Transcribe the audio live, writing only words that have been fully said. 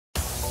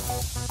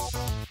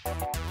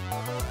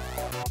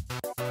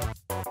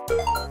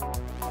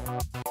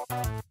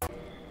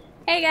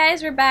Hey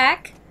guys, we're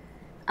back.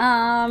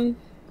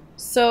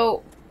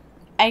 So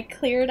I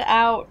cleared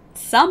out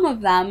some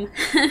of them.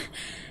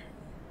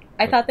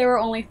 I thought there were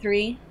only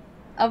 3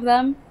 of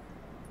them,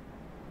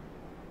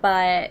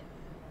 but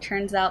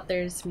turns out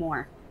there's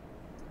more.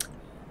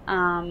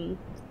 I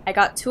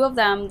got 2 of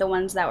them, the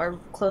ones that were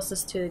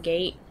closest to the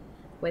gate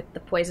with the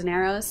poison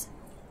arrows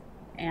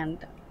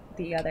and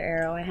the other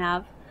arrow I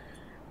have.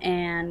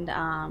 And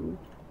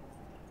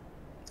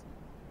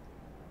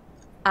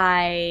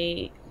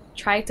I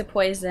tried to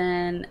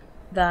poison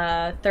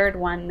the 3rd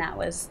one that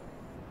was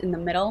in the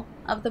middle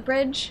of the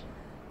bridge,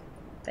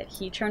 but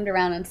he turned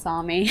around and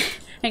saw me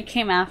and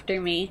came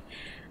after me.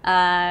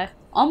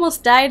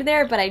 Almost died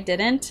there, but I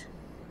didn't.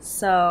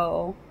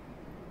 So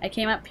I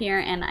came up here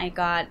and I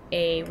got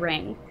a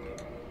ring.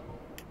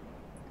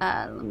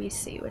 Let me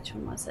see, which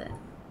one was it?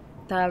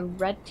 The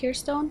red tear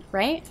stone,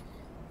 right?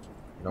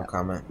 No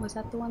comment. Was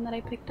that the one that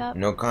I picked up?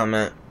 No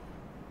comment.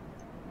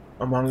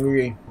 I'm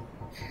hungry.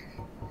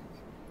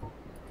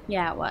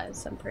 Yeah, it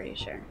was. I'm pretty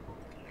sure.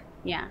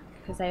 Yeah,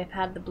 because I've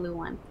had the blue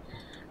one.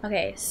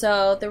 Okay,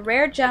 so the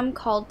rare gem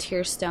called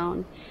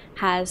Tearstone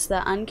has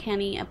the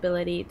uncanny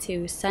ability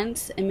to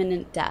sense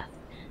imminent death.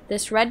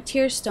 This red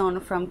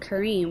Tearstone from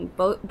Kareem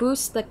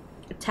boosts the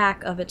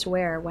attack of its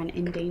wearer when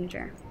in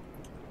danger.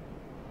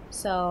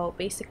 So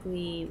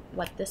basically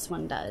what this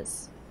one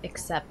does,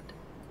 except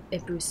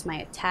it boosts my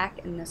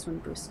attack and this one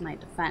boosts my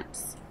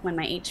defense when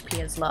my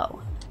HP is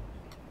low.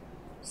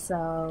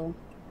 So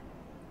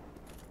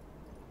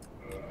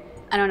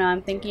I don't know,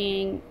 I'm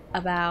thinking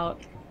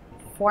about,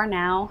 for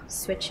now,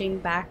 switching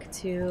back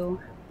to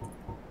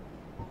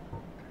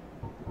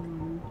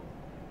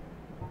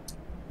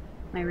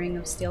my Ring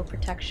of Steel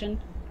Protection,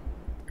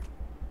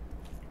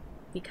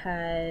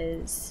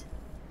 because...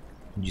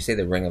 Did you say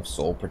the Ring of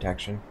Soul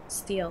Protection?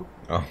 Steel.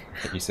 Oh,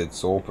 you said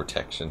Soul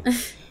Protection.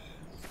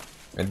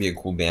 That'd be a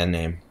cool band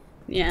name.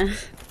 Yeah.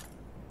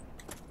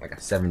 Like a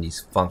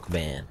 70s funk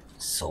band.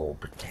 Soul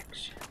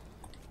Protection.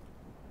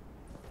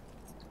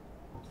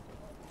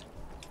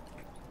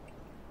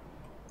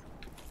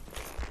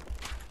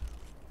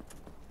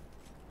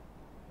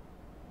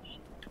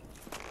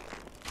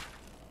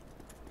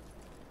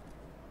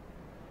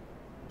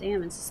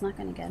 Damn, is this not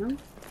gonna get him?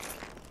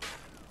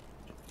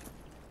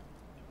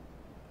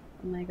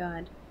 Oh my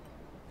god.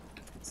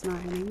 It's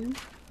not hitting him?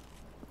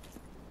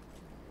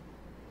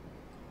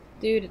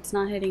 Dude, it's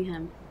not hitting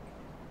him.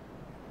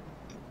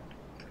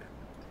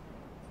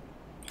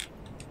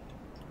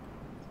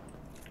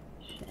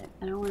 Shit,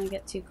 I don't want to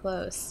get too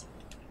close.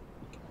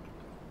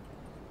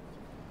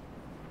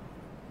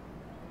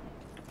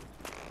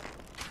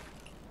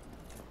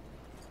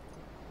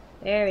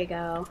 There we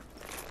go.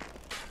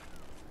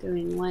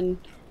 Doing 1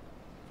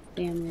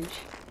 damage.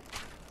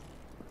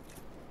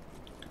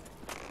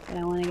 But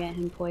I want to get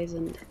him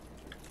poisoned,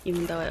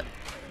 even though it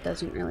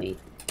doesn't really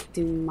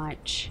do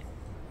much.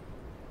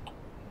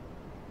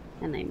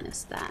 And I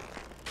missed that.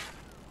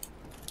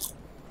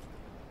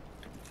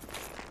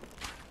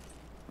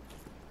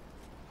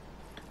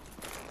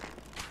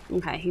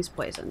 Okay, he's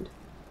poisoned.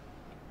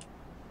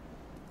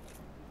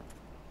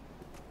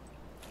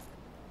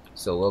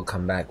 So we'll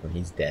come back when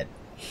he's dead.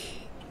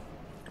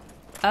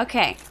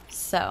 Okay,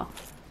 so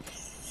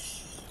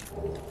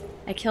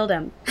I killed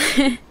him.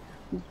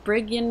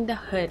 Brigand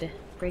Hood.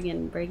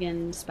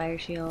 Brigand, Spire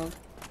Shield.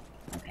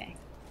 Okay.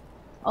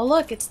 Oh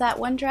look, it's that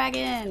one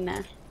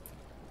dragon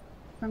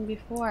from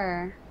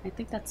before. I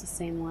think that's the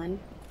same one.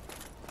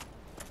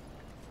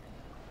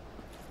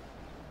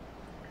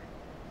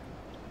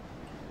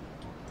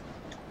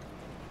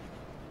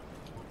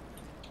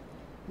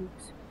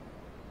 Oops.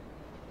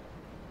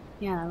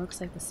 Yeah, that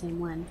looks like the same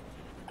one.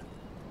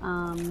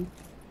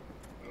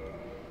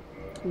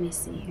 Let me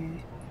see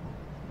here.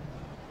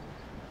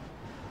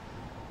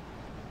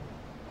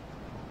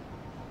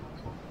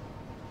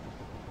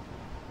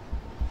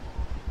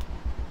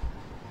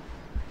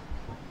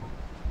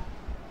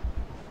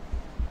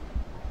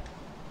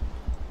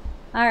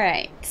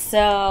 Alright,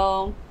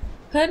 so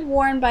hood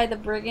worn by the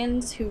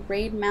brigands who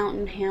raid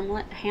mountain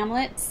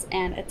hamlets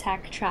and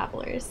attack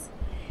travelers.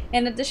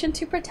 In addition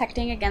to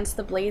protecting against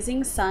the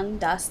blazing sun,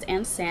 dust,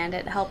 and sand,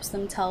 it helps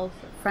them tell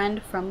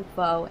friend from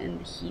foe in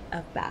the heat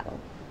of battle.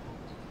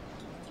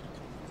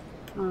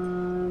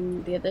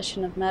 The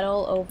addition of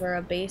metal over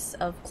a base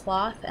of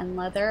cloth and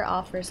leather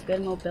offers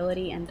good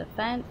mobility and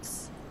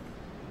defense.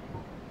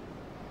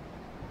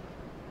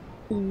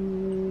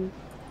 And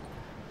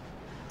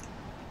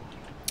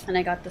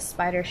I got the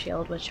spider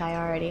shield, which I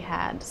already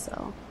had,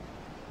 so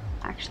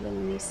actually let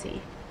me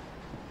see.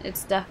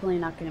 It's definitely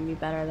not going to be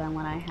better than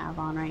what I have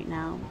on right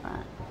now,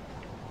 but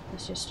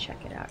let's just check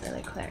it out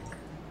really quick.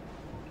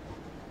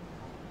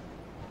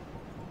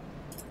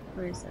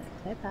 Where is it?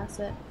 Did I pass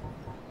it?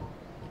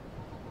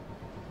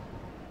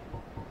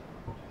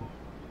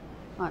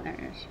 Oh, there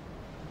it is.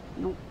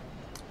 Nope.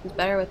 It's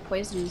better with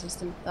poison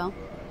resistant, though.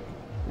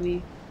 Let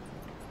me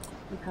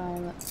look how I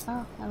look.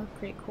 Oh, that looked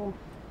pretty cool.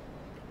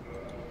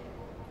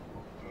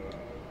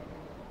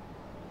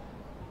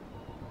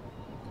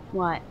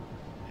 What?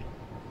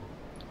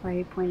 Why are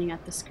you pointing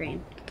at the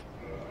screen?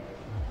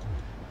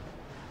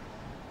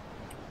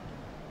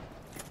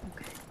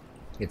 Okay.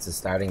 It's a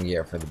starting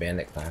year for the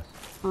bandit class.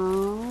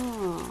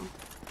 Oh.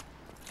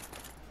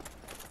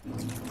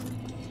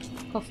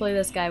 Hopefully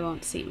this guy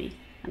won't see me.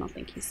 I don't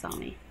think he saw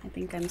me. I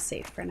think I'm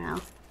safe for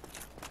now.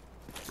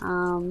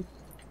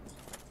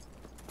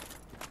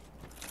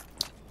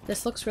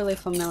 This looks really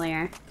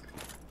familiar.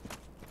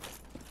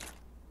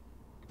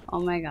 Oh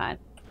my god.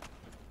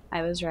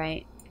 I was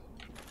right.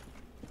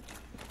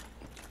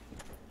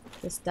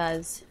 This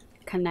does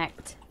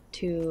connect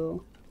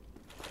to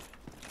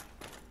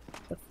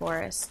the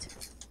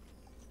forest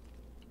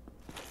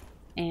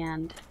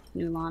and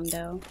New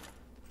Londo.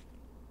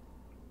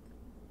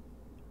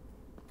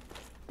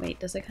 Wait,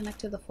 does it connect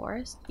to the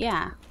forest?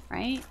 Yeah,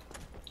 right?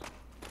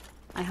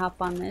 I hop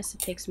on this,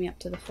 it takes me up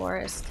to the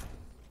forest.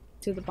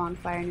 To the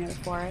bonfire near the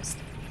forest.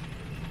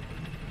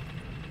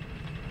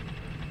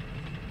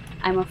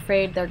 I'm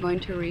afraid they're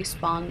going to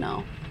respawn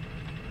though.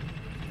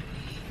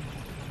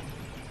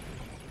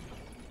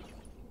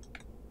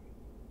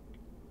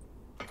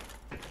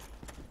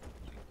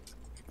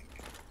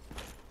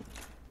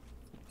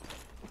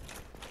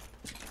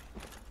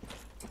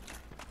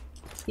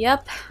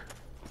 Yep.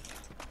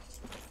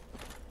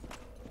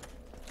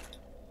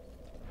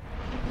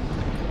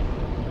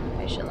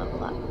 I should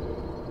level up.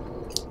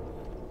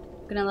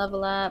 I'm gonna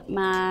level up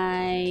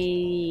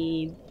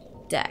my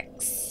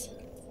dex.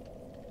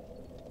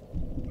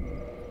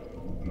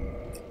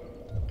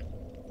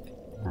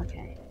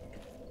 Okay.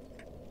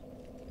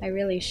 I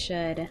really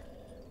should.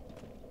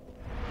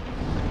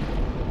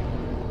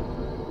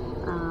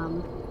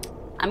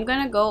 I'm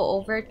gonna go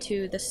over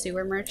to the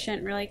sewer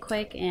merchant really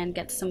quick and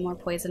get some more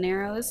poison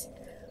arrows.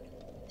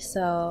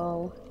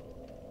 So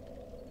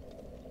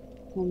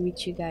we'll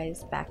meet you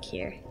guys back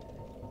here.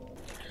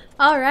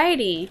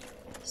 Alrighty.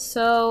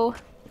 So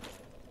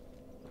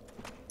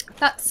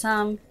got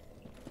some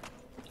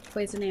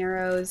poison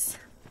arrows.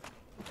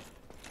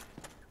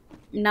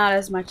 Not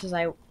as much as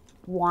I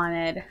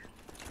wanted,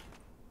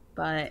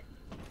 but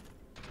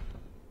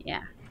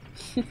yeah.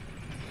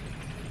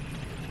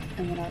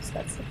 And what else?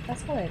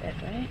 That's what I did,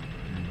 right?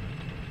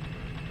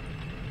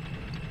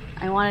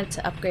 I wanted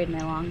to upgrade my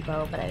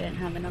longbow, but I didn't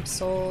have enough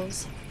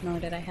souls, nor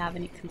did I have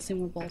any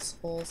consumable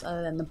souls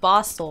other than the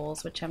boss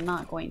souls, which I'm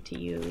not going to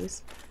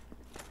use.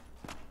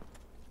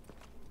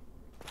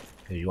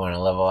 Because you want to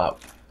level up.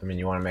 I mean,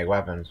 you want to make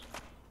weapons.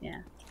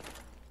 Yeah.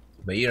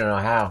 But you don't know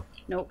how.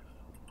 Nope.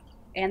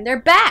 And they're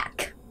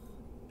back!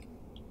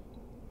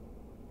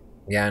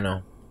 Yeah, I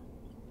know.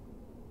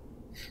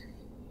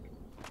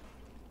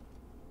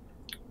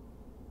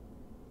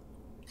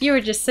 You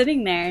were just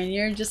sitting there and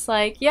you're just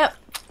like, yep,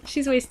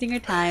 she's wasting her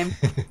time.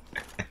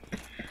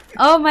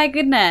 Oh my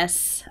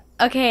goodness.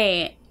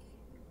 Okay.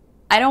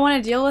 I don't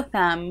want to deal with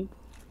them.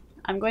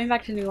 I'm going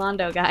back to New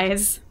Londo,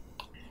 guys.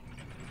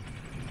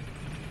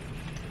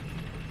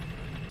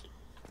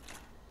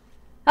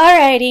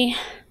 Alrighty.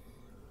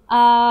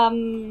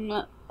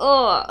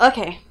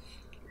 Okay.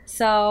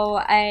 So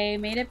I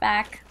made it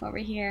back over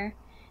here,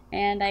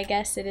 and I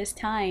guess it is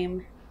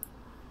time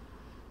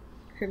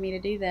for me to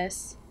do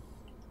this.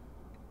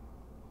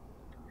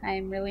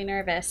 I'm really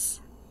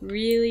nervous.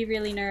 Really,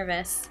 really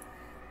nervous.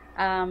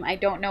 I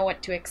don't know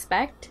what to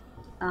expect.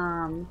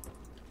 I'm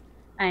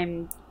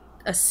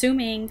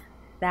assuming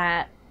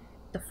that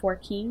the Four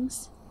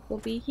Kings will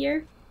be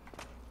here.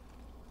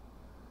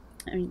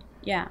 I mean,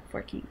 yeah,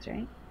 Four Kings,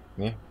 right?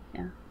 Yeah.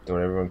 Yeah. That's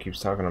what everyone keeps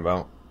talking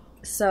about.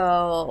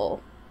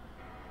 So,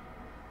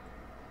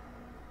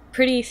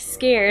 pretty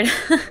scared.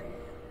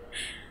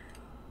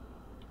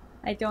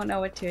 I don't know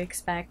what to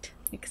expect,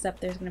 except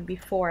there's gonna be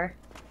 4.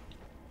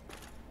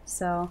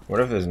 So. What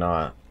if there's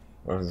not?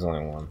 What if there's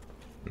only one?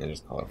 And they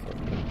just call it 4.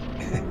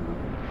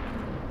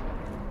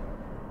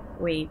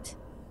 Wait.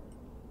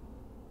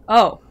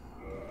 Oh.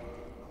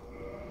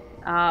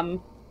 What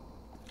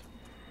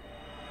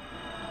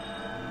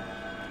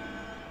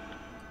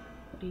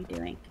are you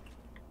doing?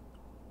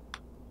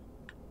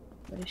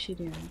 What is she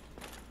doing?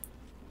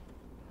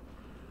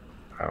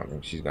 I don't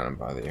think she's gonna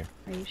bother you.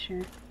 Are you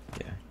sure?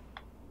 Yeah.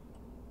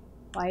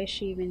 Why is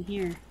she even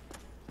here?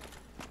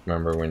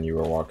 Remember when you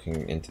were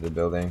walking into the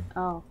building?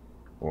 Oh.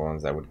 The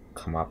ones that would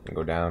come up and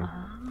go down?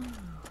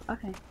 Oh.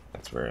 Okay.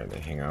 That's where they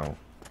hang out.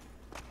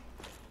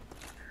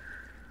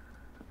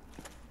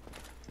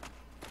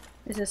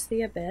 Is this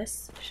the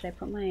abyss? Should I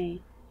put my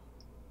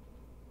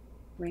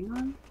ring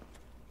on?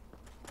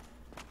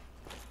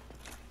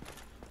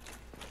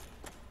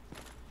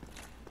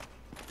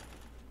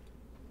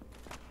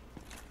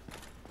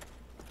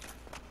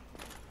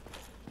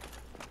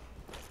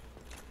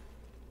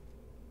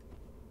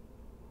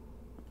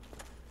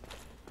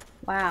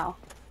 Wow.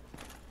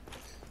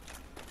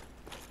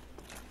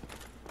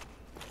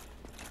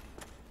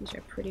 These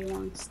are pretty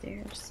long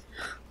stairs.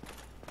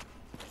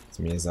 It's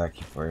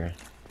Miyazaki for you.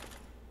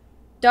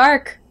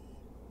 Dark!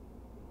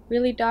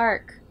 Really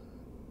dark.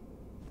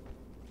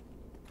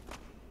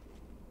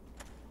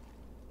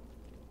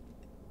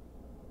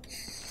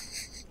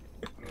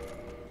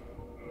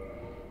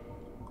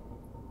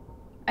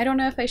 I don't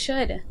know if I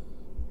should.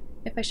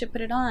 If I should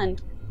put it on.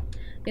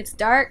 It's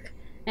dark,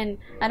 and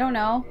I don't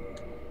know.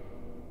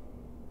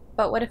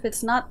 But what if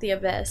it's not the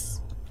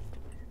abyss?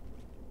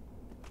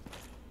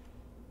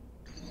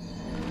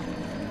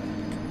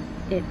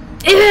 It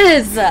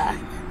is!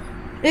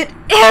 It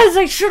is!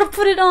 I should have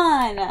put it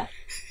on!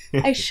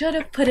 I should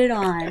have put it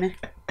on.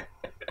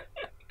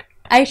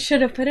 I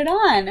should have put it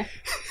on.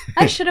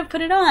 I should have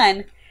put it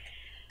on.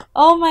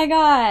 Oh my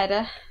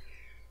god.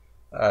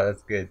 Oh,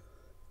 that's good.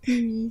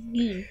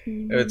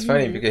 It's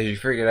funny because you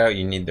figured out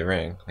you need the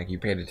ring. Like, you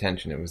paid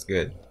attention, it was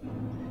good.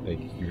 Like,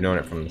 you've known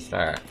it from the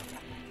start.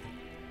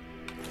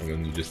 And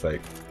then you just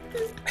like...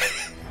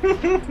 This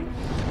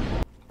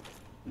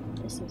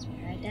is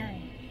where I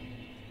die.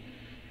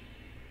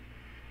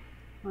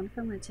 I wonder if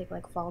I'm gonna take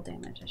like fall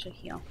damage. I should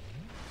heal.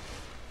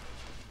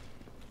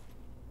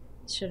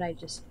 Should I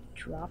just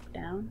drop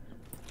down?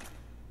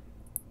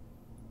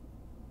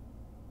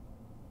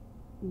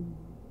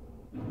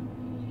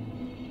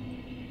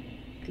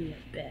 The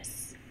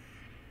abyss.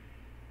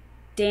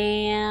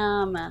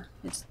 Damn!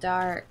 It's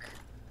dark.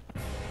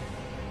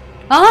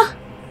 Huh?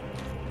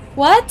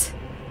 What?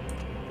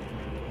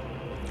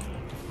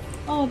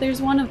 Oh,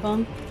 there's one of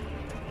them.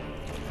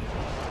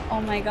 Oh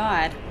my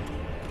god.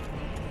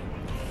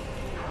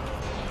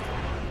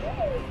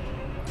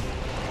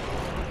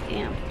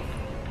 Damn.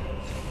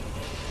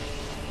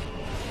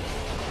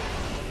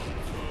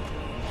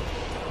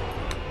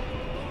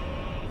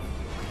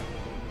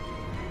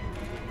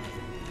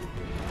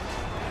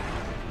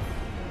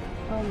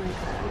 Oh my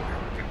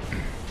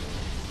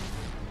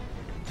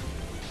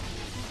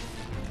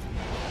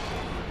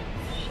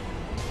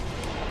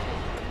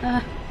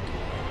god.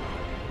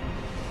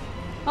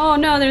 Oh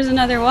no, there's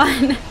another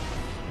one.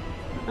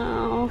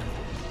 Oh.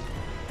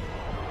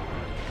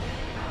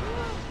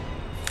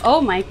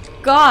 Oh my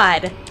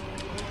god.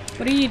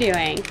 What are you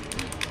doing?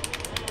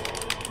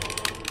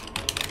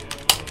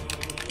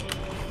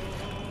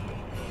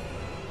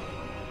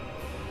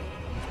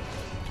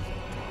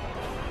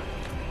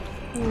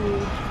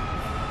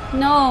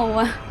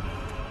 No.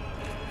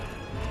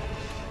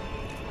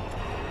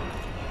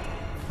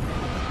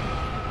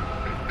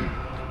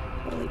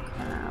 Holy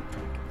crap.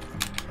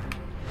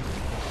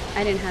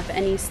 I didn't have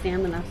any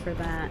stamina for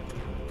that.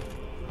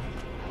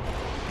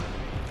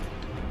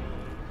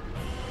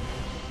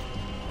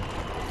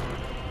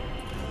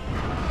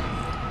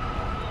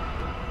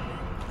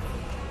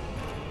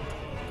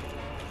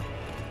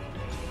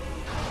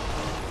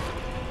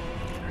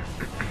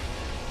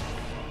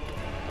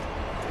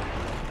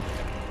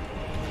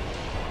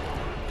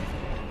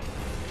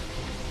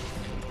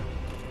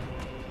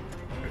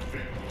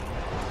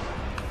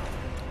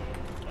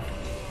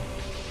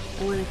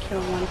 I want to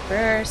kill one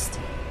first.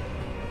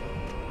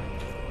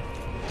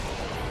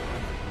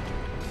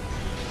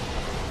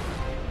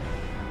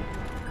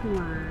 Come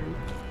on.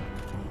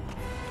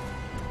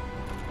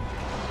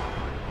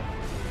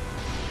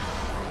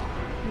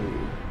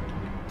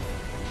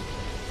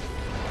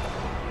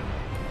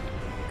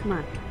 Come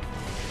on.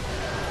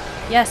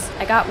 Yes,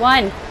 I got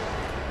one.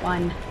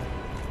 One.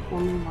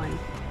 Only one.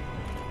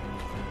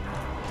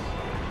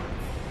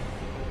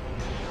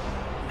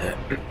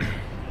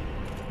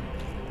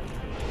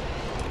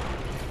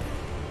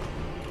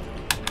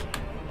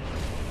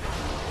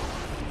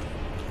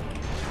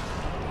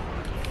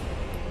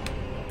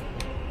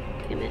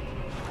 Damn it.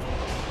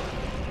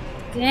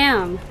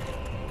 Damn.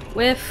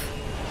 Whiff.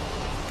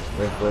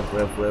 Whiff, whiff,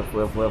 whiff, whiff,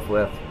 whiff, whiff,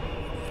 whiff.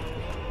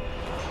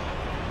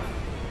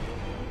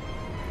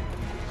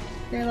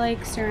 They're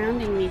like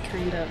surrounding me,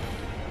 kind of.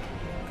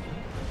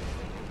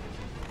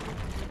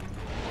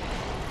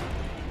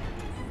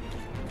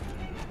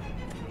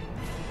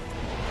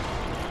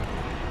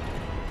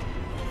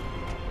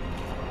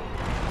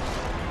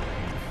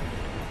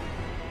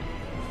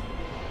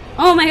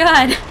 Oh my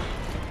god!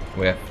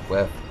 Whiff,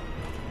 whiff.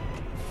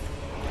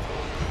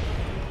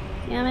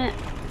 Damn it.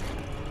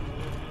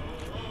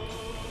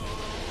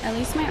 At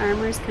least my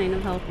armor is kind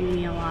of helping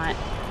me a lot.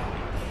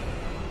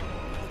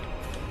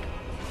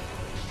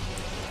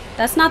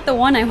 That's not the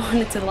one I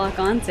wanted to lock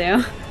onto. This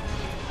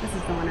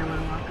is the one I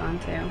want to lock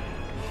onto.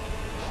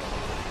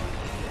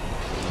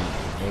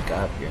 Make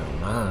up your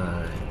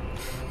mind.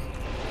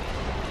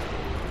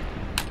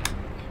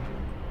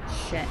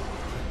 Shit.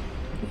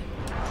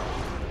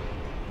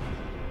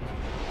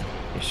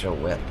 It's your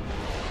whip.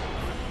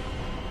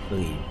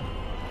 Leave.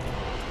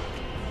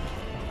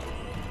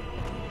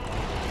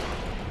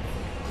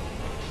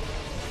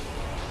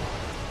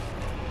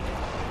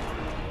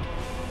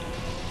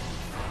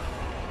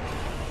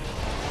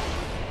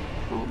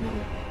 Oh no.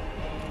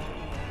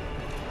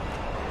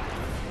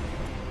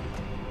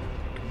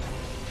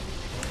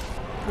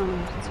 Oh no,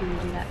 it's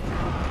gonna do that.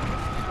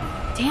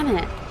 Damn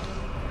it.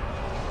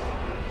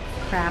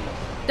 Crap.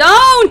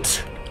 Don't!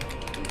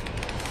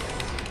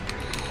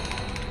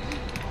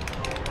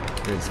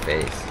 His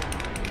face.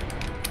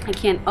 I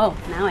can't. Oh,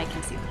 now I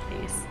can see the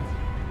face.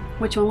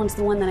 Which one was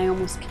the one that I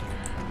almost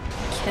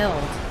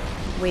killed?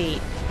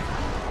 Wait.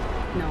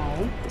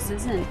 No, this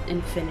isn't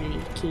Infinity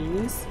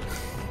Kings.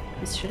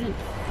 This shouldn't.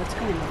 What's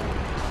going on?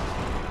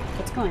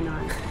 What's going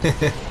on?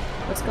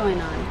 What's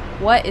going on?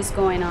 What is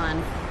going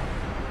on?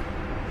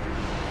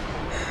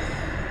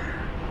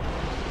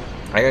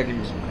 I gotta give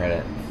you some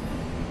credit.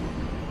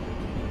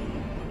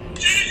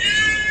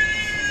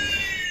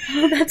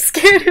 Oh, that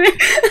scared me.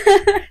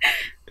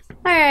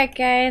 Alright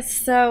guys,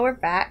 so we're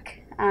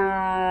back.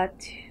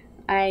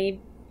 I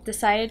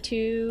decided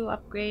to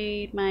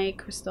upgrade my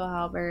crystal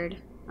halberd.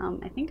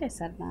 I think I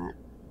said that.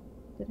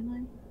 Didn't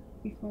I?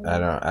 Before I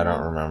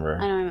don't remember.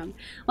 I don't remember.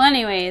 Well,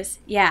 anyways,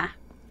 yeah.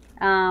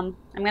 I'm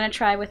gonna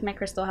try with my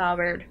crystal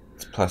halberd.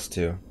 It's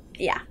 +2.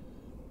 Yeah.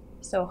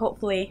 So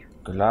hopefully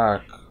Good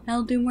luck.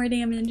 I'll do more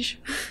damage.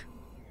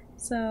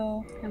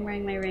 So I'm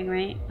wearing my ring,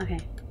 right? Okay.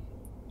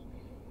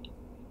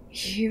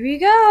 Here we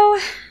go.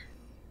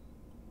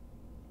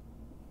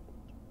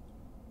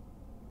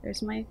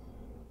 There's my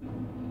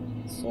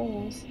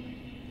souls.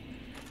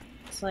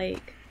 It's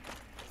like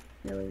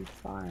really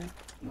far.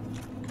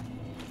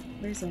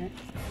 Where is it?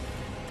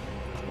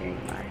 There you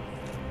are.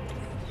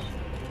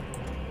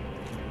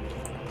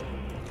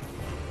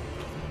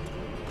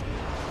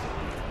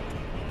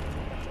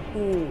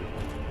 Ooh.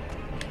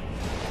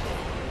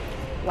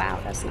 Wow,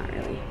 that's not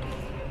really.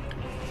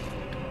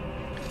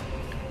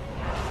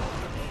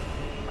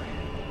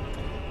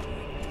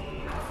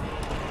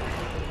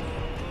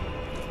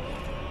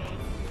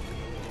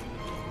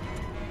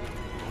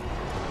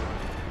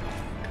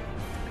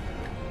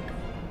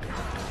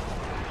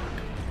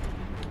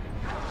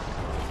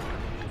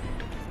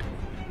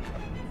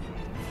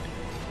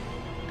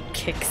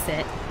 Kicks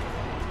it.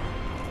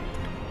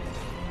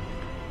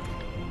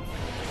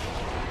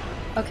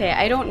 Okay,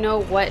 I don't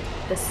know what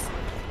this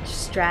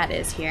strat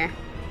is here.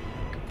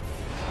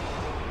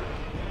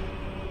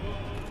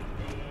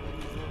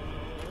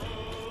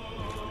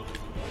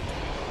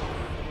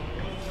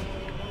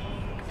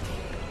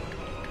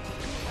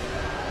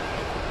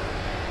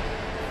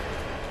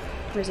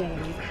 Where's the other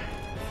one?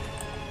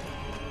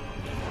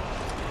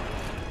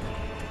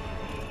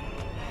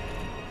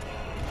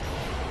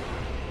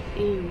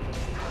 Damn.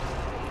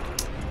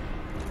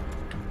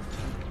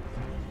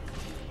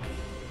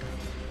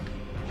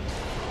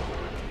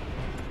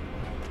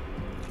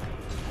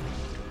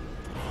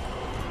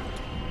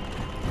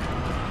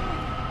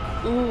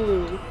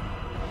 Ooh.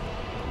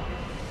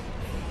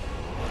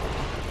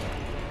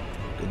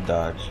 Good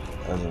dodge.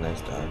 That was a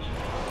nice dodge.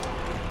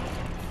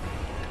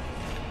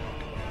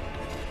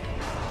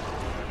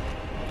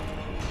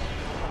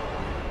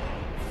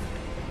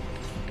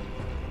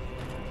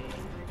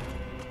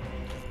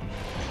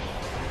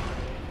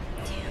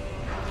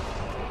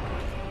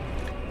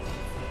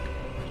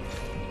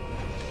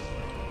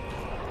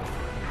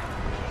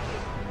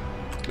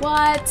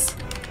 What?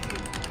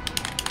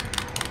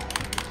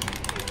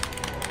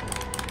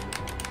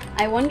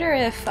 I wonder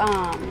if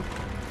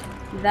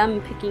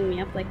them picking me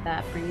up like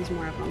that brings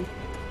more of them.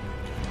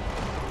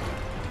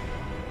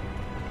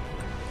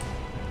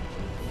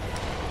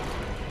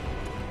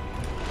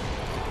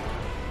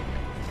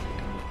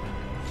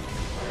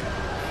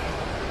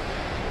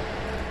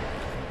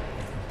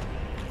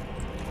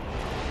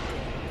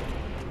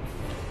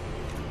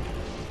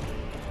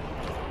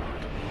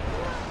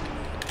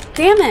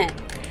 Damn it!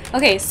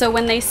 Okay, so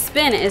when they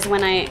spin is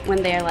when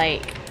they're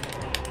like,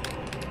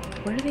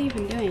 what are they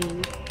even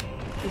doing?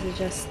 Is it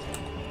just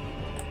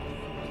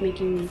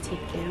making me take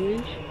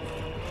damage?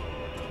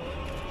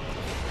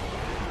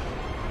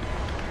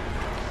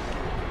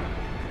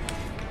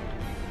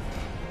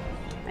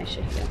 I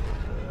should heal.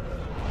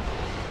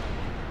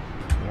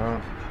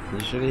 Well, you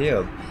should have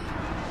healed.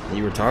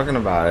 You were talking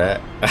about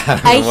it.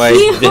 I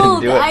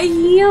healed! I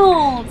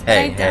healed!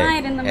 Hey, I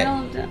died in the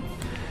middle of the...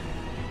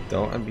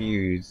 Don't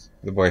abuse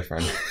the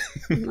boyfriend.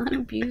 I'm not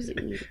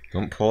abusing you.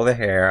 Don't pull the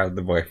hair out of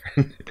the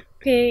boyfriend.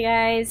 Okay,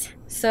 guys.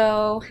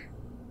 So,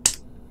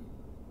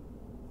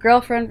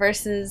 girlfriend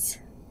versus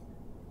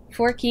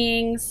 4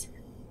 kings.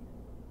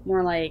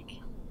 More like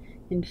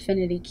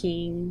Infinity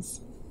Kings.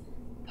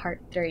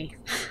 Part 3.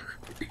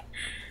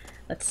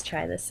 Let's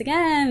try this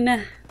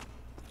again.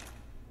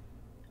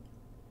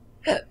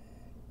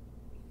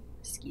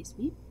 Excuse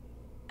me.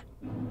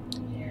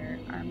 There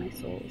are my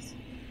souls.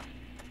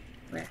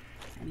 Where?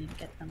 I need to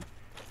get them.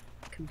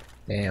 Come.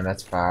 Damn,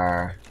 that's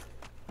far.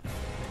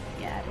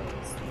 Yeah, it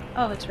is.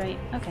 Oh, it's right.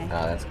 Okay.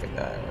 Oh, that's good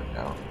that it worked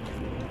out.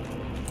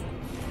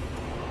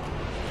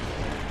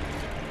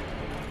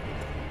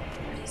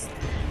 What is that?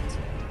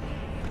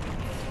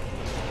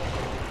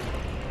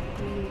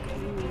 Oh my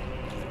god.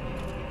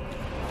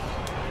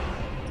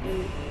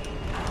 Dude.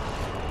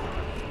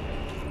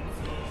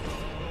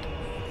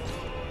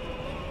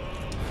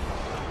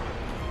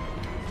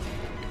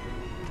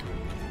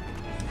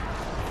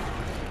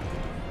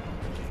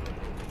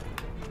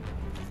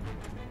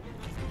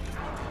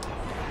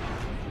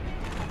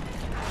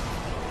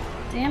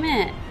 Damn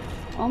it.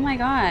 Oh my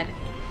god.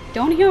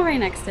 Don't heal right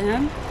next to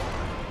him.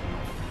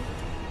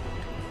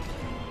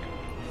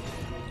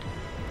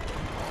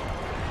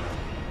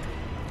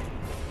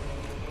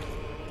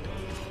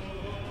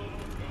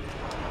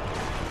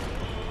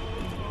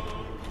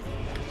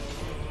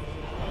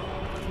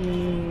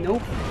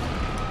 Nope.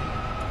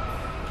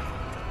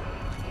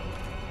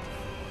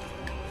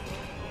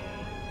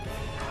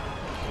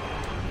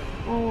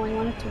 Oh, I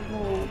wanted to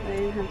roll, but I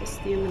didn't have the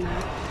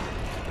stamina.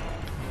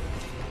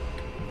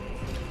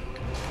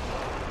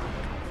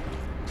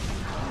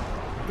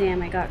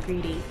 Damn, I got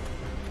greedy.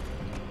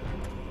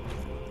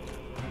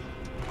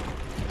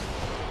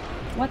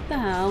 What the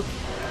hell?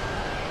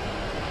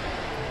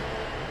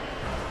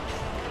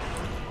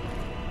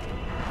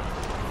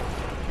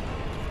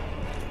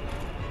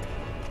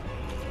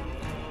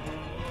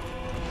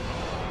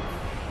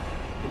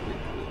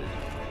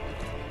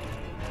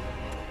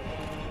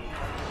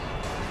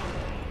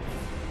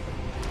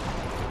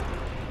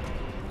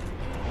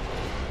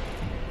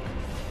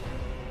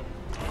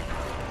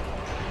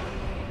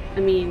 I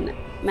mean,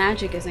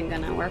 magic isn't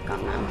gonna work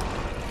on them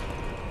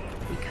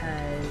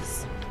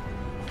because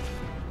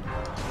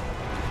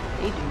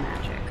they do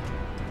magic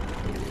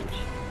damage.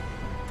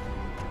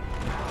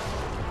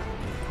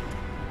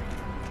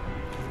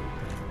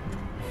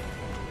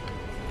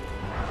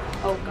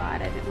 Oh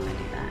god, I didn't want to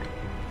do that.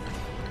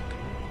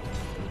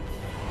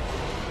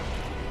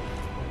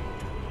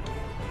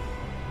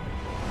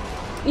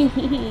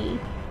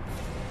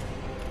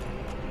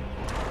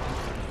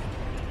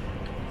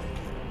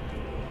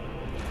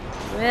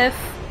 Whiff.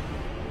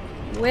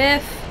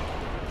 Whiff.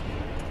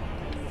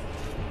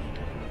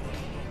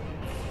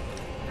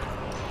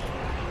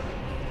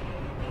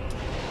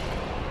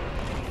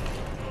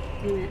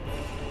 Damn it.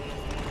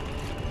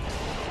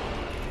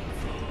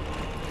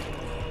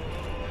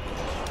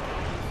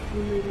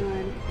 Oh my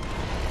god.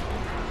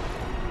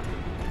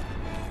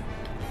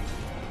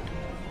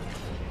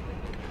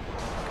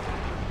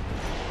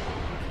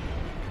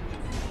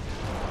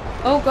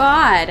 Oh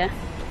god.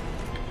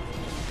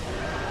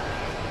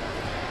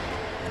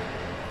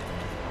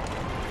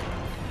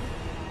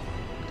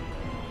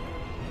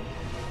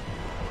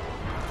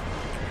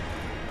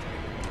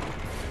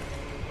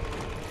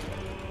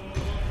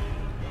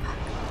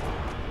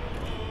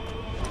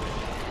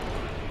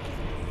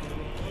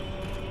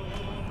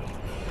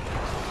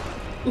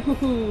 What's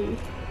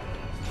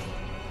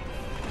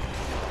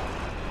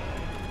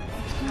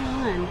going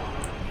on?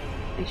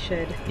 I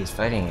should. He's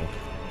fighting you.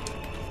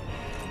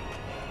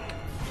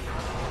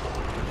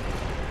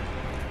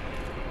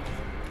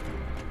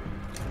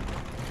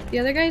 The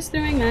other guy's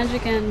throwing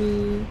magic at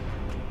me.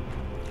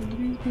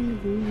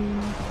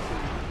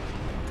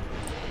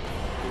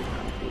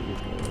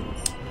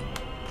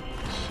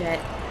 Shit,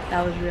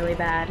 that was really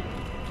bad.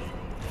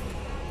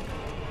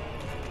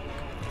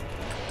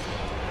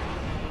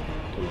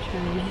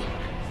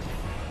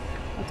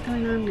 What's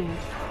going on there?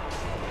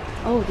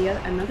 Oh,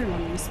 another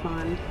one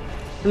respawned.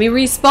 Let me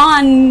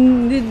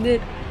respawn!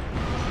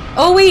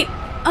 Oh wait!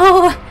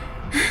 Oh!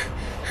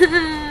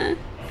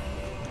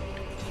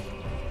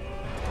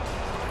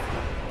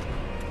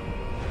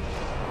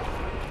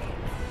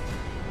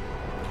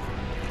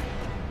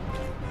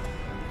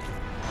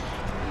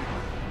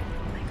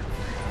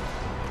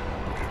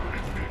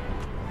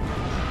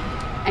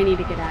 I need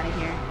to get out of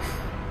here.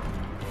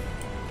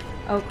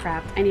 Oh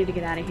crap, I need to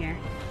get out of here.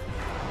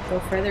 Go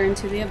further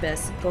into the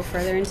abyss. Go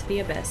further into the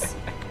abyss.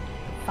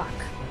 Fuck.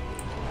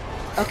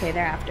 Okay,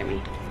 they're after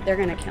me. They're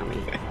gonna kill me.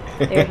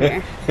 They're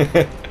here.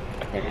 They're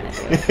gonna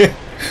do it.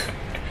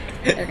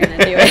 They're gonna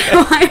do it.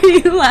 Why are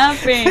you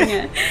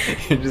laughing?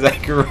 You're just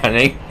like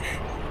running.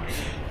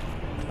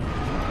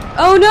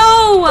 Oh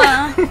no!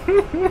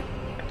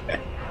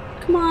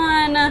 Come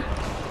on.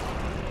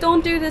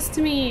 Don't do this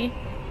to me.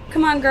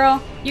 Come on,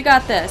 girl. You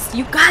got this.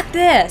 You got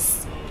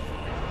this!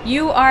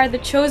 You are the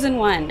chosen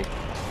one.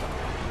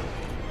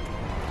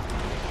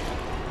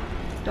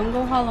 Don't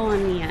go hollow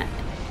on me yet.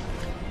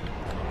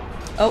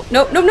 Oh,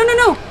 no, no, no, no,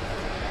 no!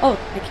 Oh,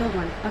 I killed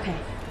one. Okay.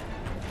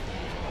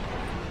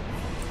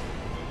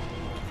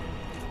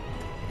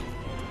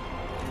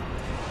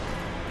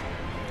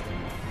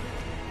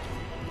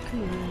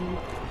 Come on.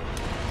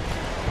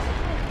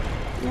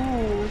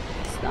 No,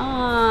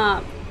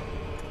 stop.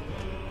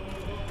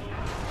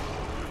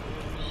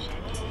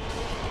 Shit.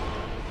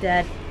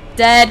 Dead.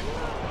 Dead.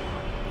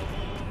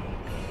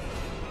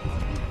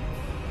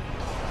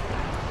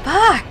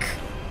 Fuck!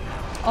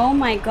 Oh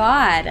my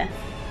god. And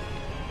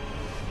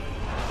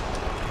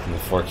the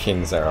four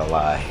kings are a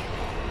lie.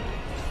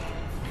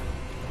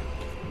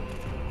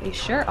 They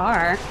sure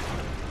are.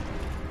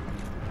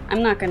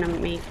 I'm not gonna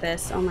make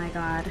this. Oh my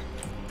god.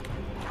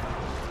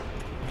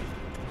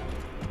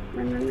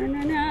 Run, run, run,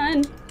 run,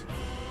 run!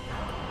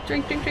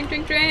 Drink, drink, drink,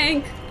 drink,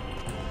 drink!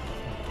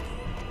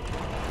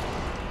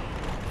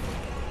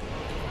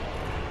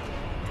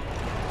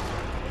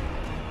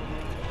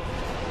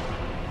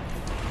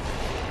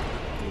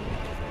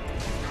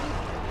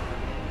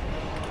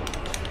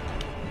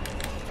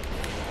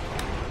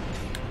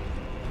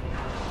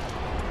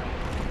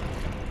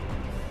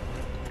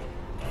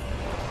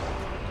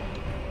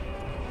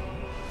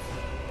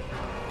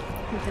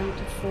 We're down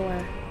to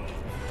 4.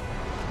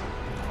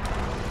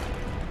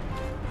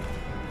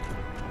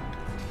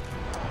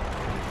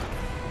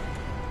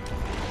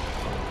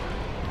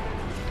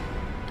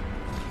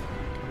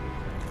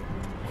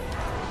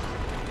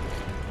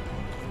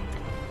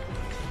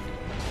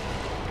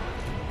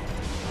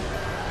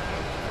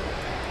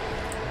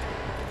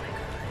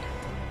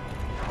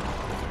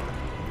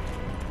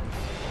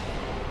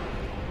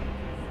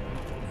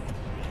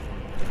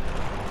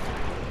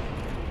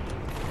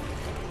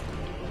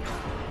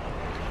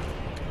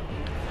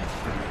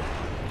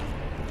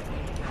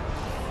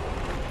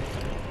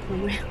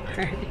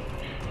 hard.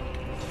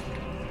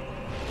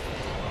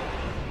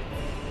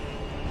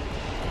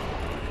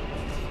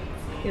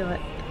 Feel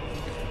it.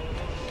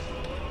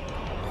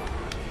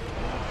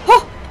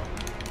 Oh!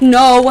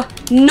 No!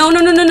 No, no,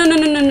 no, no, no, no,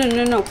 no, no, no,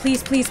 no, no.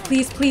 Please, please,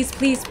 please, please,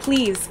 please,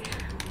 please.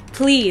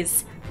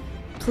 Please.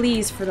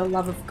 Please, for the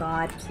love of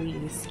God,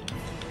 please.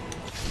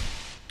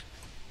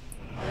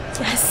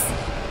 Yes.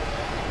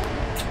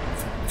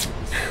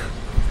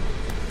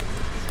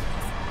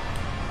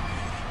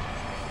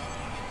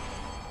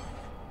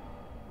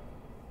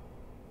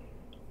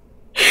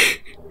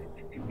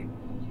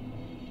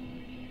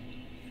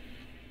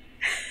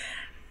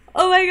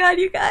 Oh my god,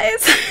 you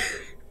guys.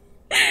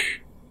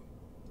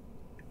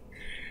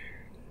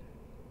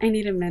 I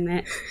need a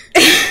minute.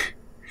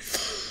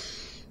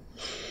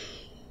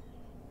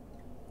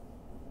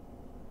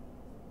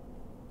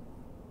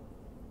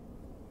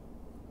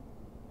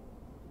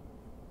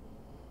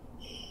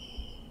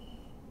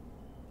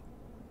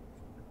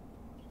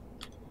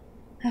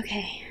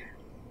 Okay.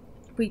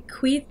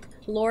 Bequeath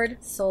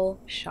Lord Soul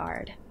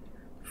Shard.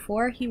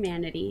 For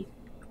humanity.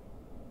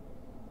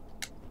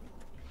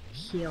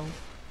 Heal.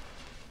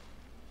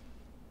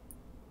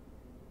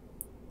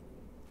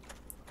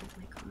 Oh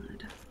my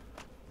god.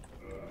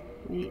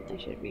 Wait, I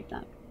should read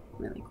that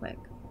really quick.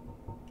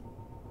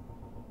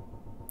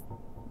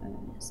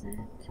 Where is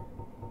it?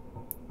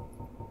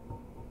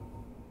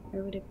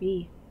 Where would it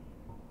be?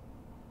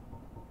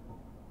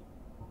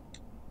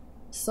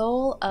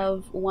 Soul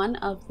of one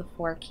of the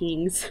four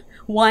kings,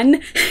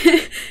 one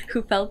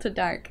who fell to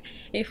dark,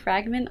 a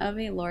fragment of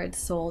a lord's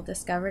soul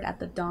discovered at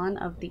the dawn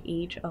of the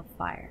Age of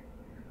Fire.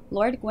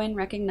 Lord Gwyn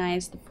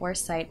recognized the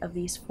foresight of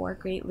these four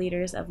great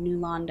leaders of New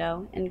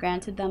Londo and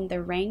granted them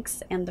the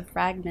ranks and the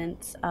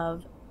fragments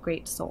of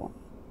great soul.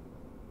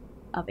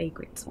 Of a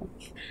great soul.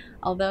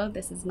 Although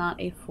this is not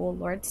a full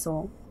Lord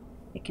soul,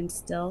 it can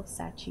still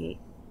satiate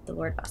the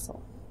Lord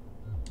vessel.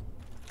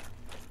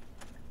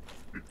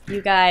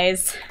 You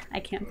guys, I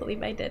can't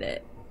believe I did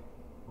it.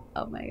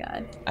 Oh my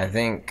god. I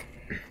think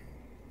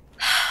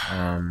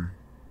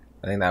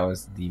that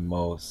was the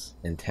most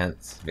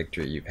intense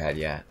victory you've had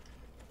yet.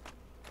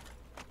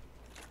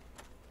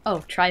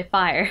 Oh, try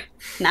fire.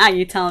 Now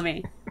you tell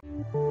me.